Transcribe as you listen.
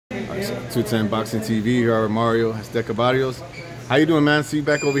210 Boxing TV. Here with Mario Barrios. How you doing, man? See you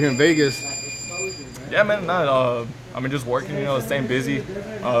back over here in Vegas. Yeah, man. I mean, just working. Staying busy.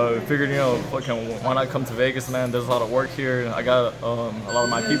 Figured, why not come to Vegas, man? There's a lot of work here. I got a lot of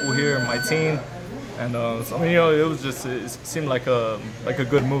my people here, my team, and so I mean, it seemed like a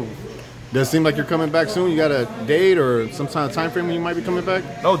good move. Does it seem like you're coming back soon? You got a date or some kind of time frame when you might be coming back?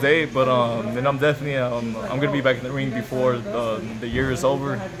 No date, but and I'm definitely I'm gonna be back in the ring before the year is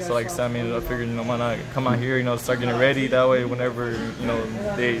over. So like I mean, I figured why not come out here, start getting ready. That way, whenever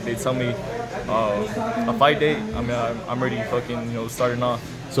they tell me a fight date, I mean I'm ready fucking starting off.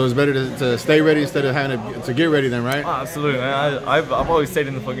 So it's better to stay ready instead of having to get ready then, right? Oh, absolutely, man. I've always stayed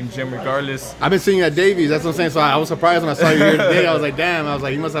in the fucking gym regardless. I've been seeing you at Davies, that's what I'm saying. So I was surprised when I saw you here today. I was like, damn,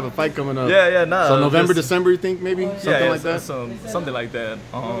 he must have a fight coming up. Yeah, nah. So November, December, you think maybe? Something like that? Something like that.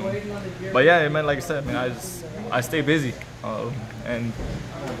 But yeah, man, like I said, man, I stay busy. And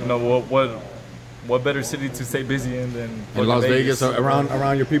what better city to stay busy in than Las Vegas,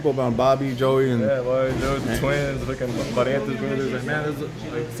 around your people, around Bobby, Joey, and Joey, the twins, looking Barrios brothers. Like, man,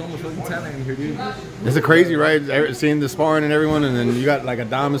 there's like so much fucking talent in here, dude. It's a crazy, right? Seeing the sparring and everyone, and then you got like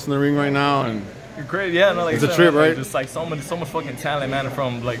Adamas in the ring right now, and great, yeah, no, like it's a trip, right? Just like so much fucking talent, man,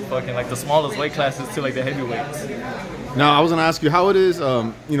 from like fucking like the smallest weight classes to like the heavyweights. Now, I was gonna ask you how it is,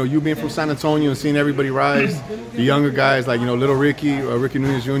 you being from San Antonio and seeing everybody rise, the younger guys like Little Ricky, Ricky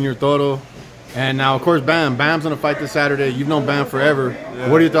Nunez Jr., Toro. And now, of course, Bam. Bam's going to fight this Saturday. You've known Bam forever. Yeah.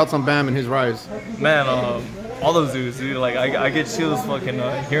 What are your thoughts on Bam and his rise? Man, all those dudes, dude. Like, I get chills fucking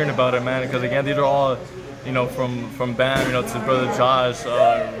hearing about it, man. Because, again, these are all, from Bam, to brother Josh,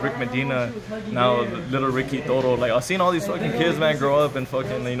 Rick Medina, now Little Ricky, Toro. Like, I've seen all these fucking kids, man, grow up and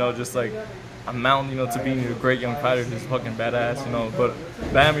fucking, just like amount, to being a great young fighter. He's fucking badass, But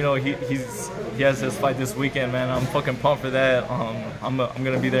Bam, he has his fight this weekend, man. I'm fucking pumped for that. I'm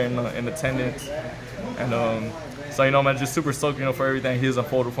gonna be there in attendance, and so man, just super stoked, for everything he's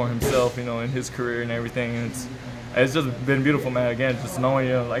unfolded for himself, in his career and everything. And it's just been beautiful, man. Again, just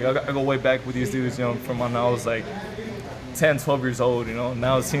knowing, like I go way back with these dudes, from when I was like 10, 12 years old,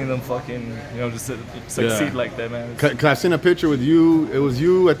 now seeing them fucking, just succeed like that, man. Cause I seen a picture with you. It was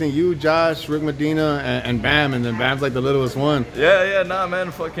you, I think you, Josh, Rick Medina, and Bam, and then Bam's like the littlest one. Yeah, nah,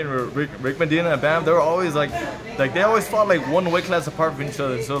 man, fucking Rick Medina and Bam, they were always like they always fought like one weight class apart from each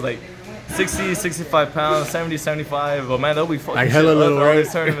other. So like 60, 65 pounds, 70, 75. But man, they'll be fucking like hella little, right?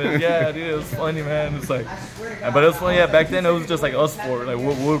 Tournaments. Yeah, dude, it was funny, man. It's like, but it was funny. Yeah, back then it was just like us four. Like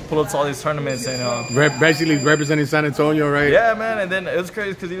we'll pull up to all these tournaments and basically representing San Antonio, right? Yeah, man. And then it was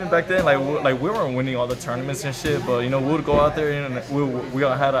crazy because even back then, we weren't winning all the tournaments and shit. But we would go out there and we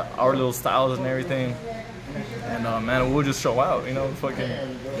all had our little styles and everything. And man, we'll just show out. Fucking,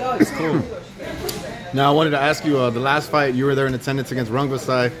 it's cool. Now I wanted to ask you, the last fight you were there in attendance against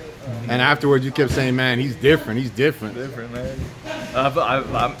Rungvisai. And afterwards, you kept saying, "Man, he's different. He's different." Different, man.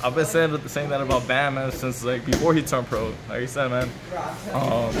 I've been saying that about Bam, man, since like before he turned pro. Like you said, man.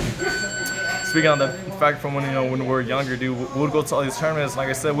 Speaking on the fact from when we were younger, dude, we would go to all these tournaments. Like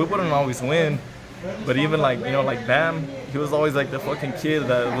I said, we wouldn't always win, but even like Bam, he was always like the fucking kid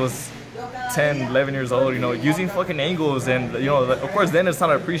that was 10, 11 years old, using fucking angles, and of course then it's not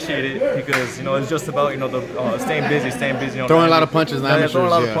appreciated because it's just about the staying busy, throwing a lot of punches, throwing a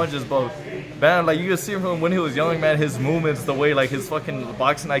lot of punches. But man, like you can see from when he was young, man, his movements, the way like his fucking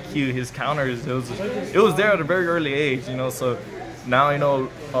boxing IQ, his counters, it was there at a very early age, so now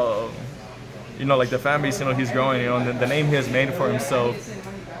like the fan base, he's growing, and the name he has made for himself.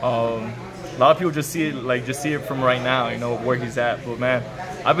 A lot of people just see it from right now, where he's at. But man,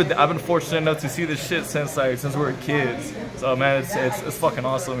 I've been fortunate enough to see this shit since we were kids. So man, it's fucking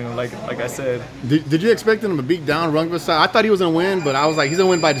awesome. Like I said. Did you expect him to beat down Rungvisai? I thought he was gonna win, but I was like, he's gonna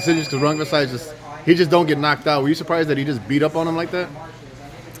win by decisions because Rungvisai he just don't get knocked out. Were you surprised that he just beat up on him like that?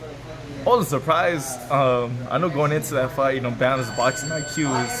 I wasn't surprised. I know going into that fight, Bam's boxing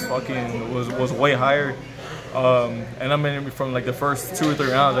IQ was way higher. And I mean, from like the first 2 or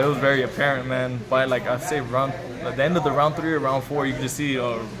 3 rounds, it was very apparent, man. By like I say, at the end of the round 3 or round 4, you can just see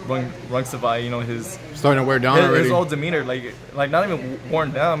Rungvisai, his starting to wear down already. His whole demeanor, like not even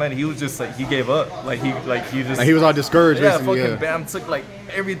worn down, man. He was just like he gave up, he was all discouraged. Yeah, fucking Bam took like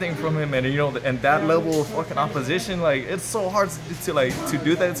everything from him, and and that level of fucking opposition, like it's so hard to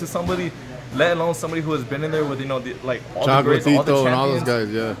do that to somebody. Let alone somebody who has been in there with all the greats, all the champions, and all those guys,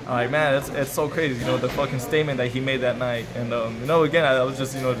 yeah. Like man, it's so crazy, the fucking statement that he made that night, and again, I was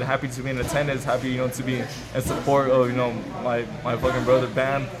just happy to be in attendance, happy to be in support of my fucking brother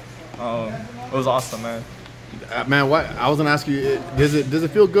Bam. It was awesome, man. Man, what I was gonna ask you, does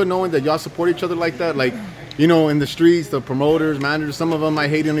it feel good knowing that y'all support each other like that? Like, you know, in the streets, the promoters, managers, some of them might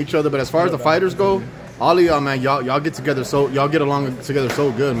hate on each other, but as far as the fighters go, all of y'all, man, y'all get together, so y'all get along together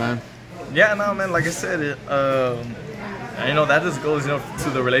so good, man. Yeah, no, man, like I said, you know, that just goes, you know, to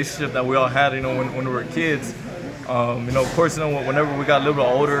the relationship that we all had, you know, when we were kids. You know, of course, you know, whenever we got a little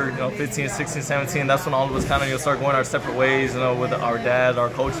bit older, you know, 15, 16, 17, that's when all of us kind of, you know, start going our separate ways, you know, with our dad, our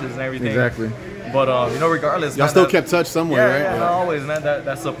coaches and everything. Exactly. But, you know, regardless, y'all still kept touch somewhere, right? Yeah, always, man.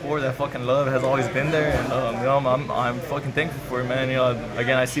 That support, that fucking love has always been there. And, you know, I'm fucking thankful for it, man. You know,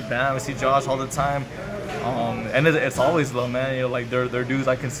 again, I see Bam, I see Josh all the time. And it's always love, man. You know, like they're dudes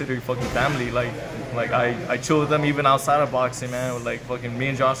I consider fucking family. Like I chill with them even outside of boxing, man. Like fucking me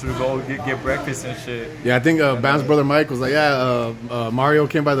and Josh would go get breakfast and shit. Yeah, I think Bam's brother Mike was like, Mario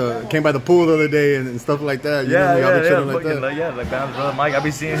came by the pool the other day and stuff like that. You know, like Bam's brother Mike. I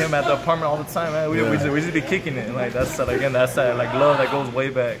be seeing him at the apartment all the time, man. We just be kicking it. Like that's that like love that goes way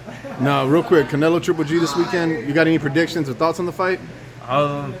back. Now, real quick, Canelo Triple G this weekend. You got any predictions or thoughts on the fight?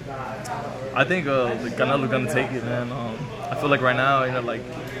 I think Canelo's gonna take it, man. I feel like right now, you know, like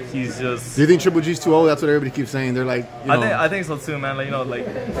he's just. Do you think Triple G's too old? That's what everybody keeps saying. They're like, you know. I think so too, man. Like, you know, like,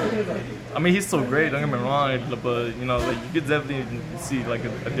 I mean, he's so great. Don't get me wrong, but you know, like you could definitely see like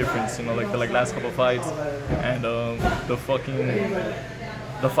a difference. You know, like the last couple of fights and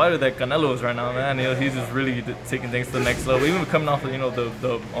the fighter that Canelo is right now, man. You know, he's just really taking things to the next level. Even coming off of, you know,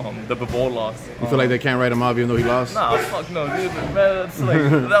 the Bivol loss. You feel like they can't write him off even though he lost? Nah, fuck no, dude. Man, it's like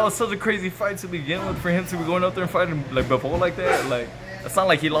that was such a crazy fight to begin with for him to be going out there and fighting like Bivol like that. Like, it's not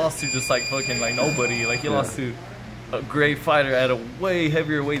like he lost to just like fucking like nobody. Like he lost to a great fighter at a way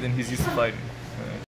heavier weight than he's used to fighting.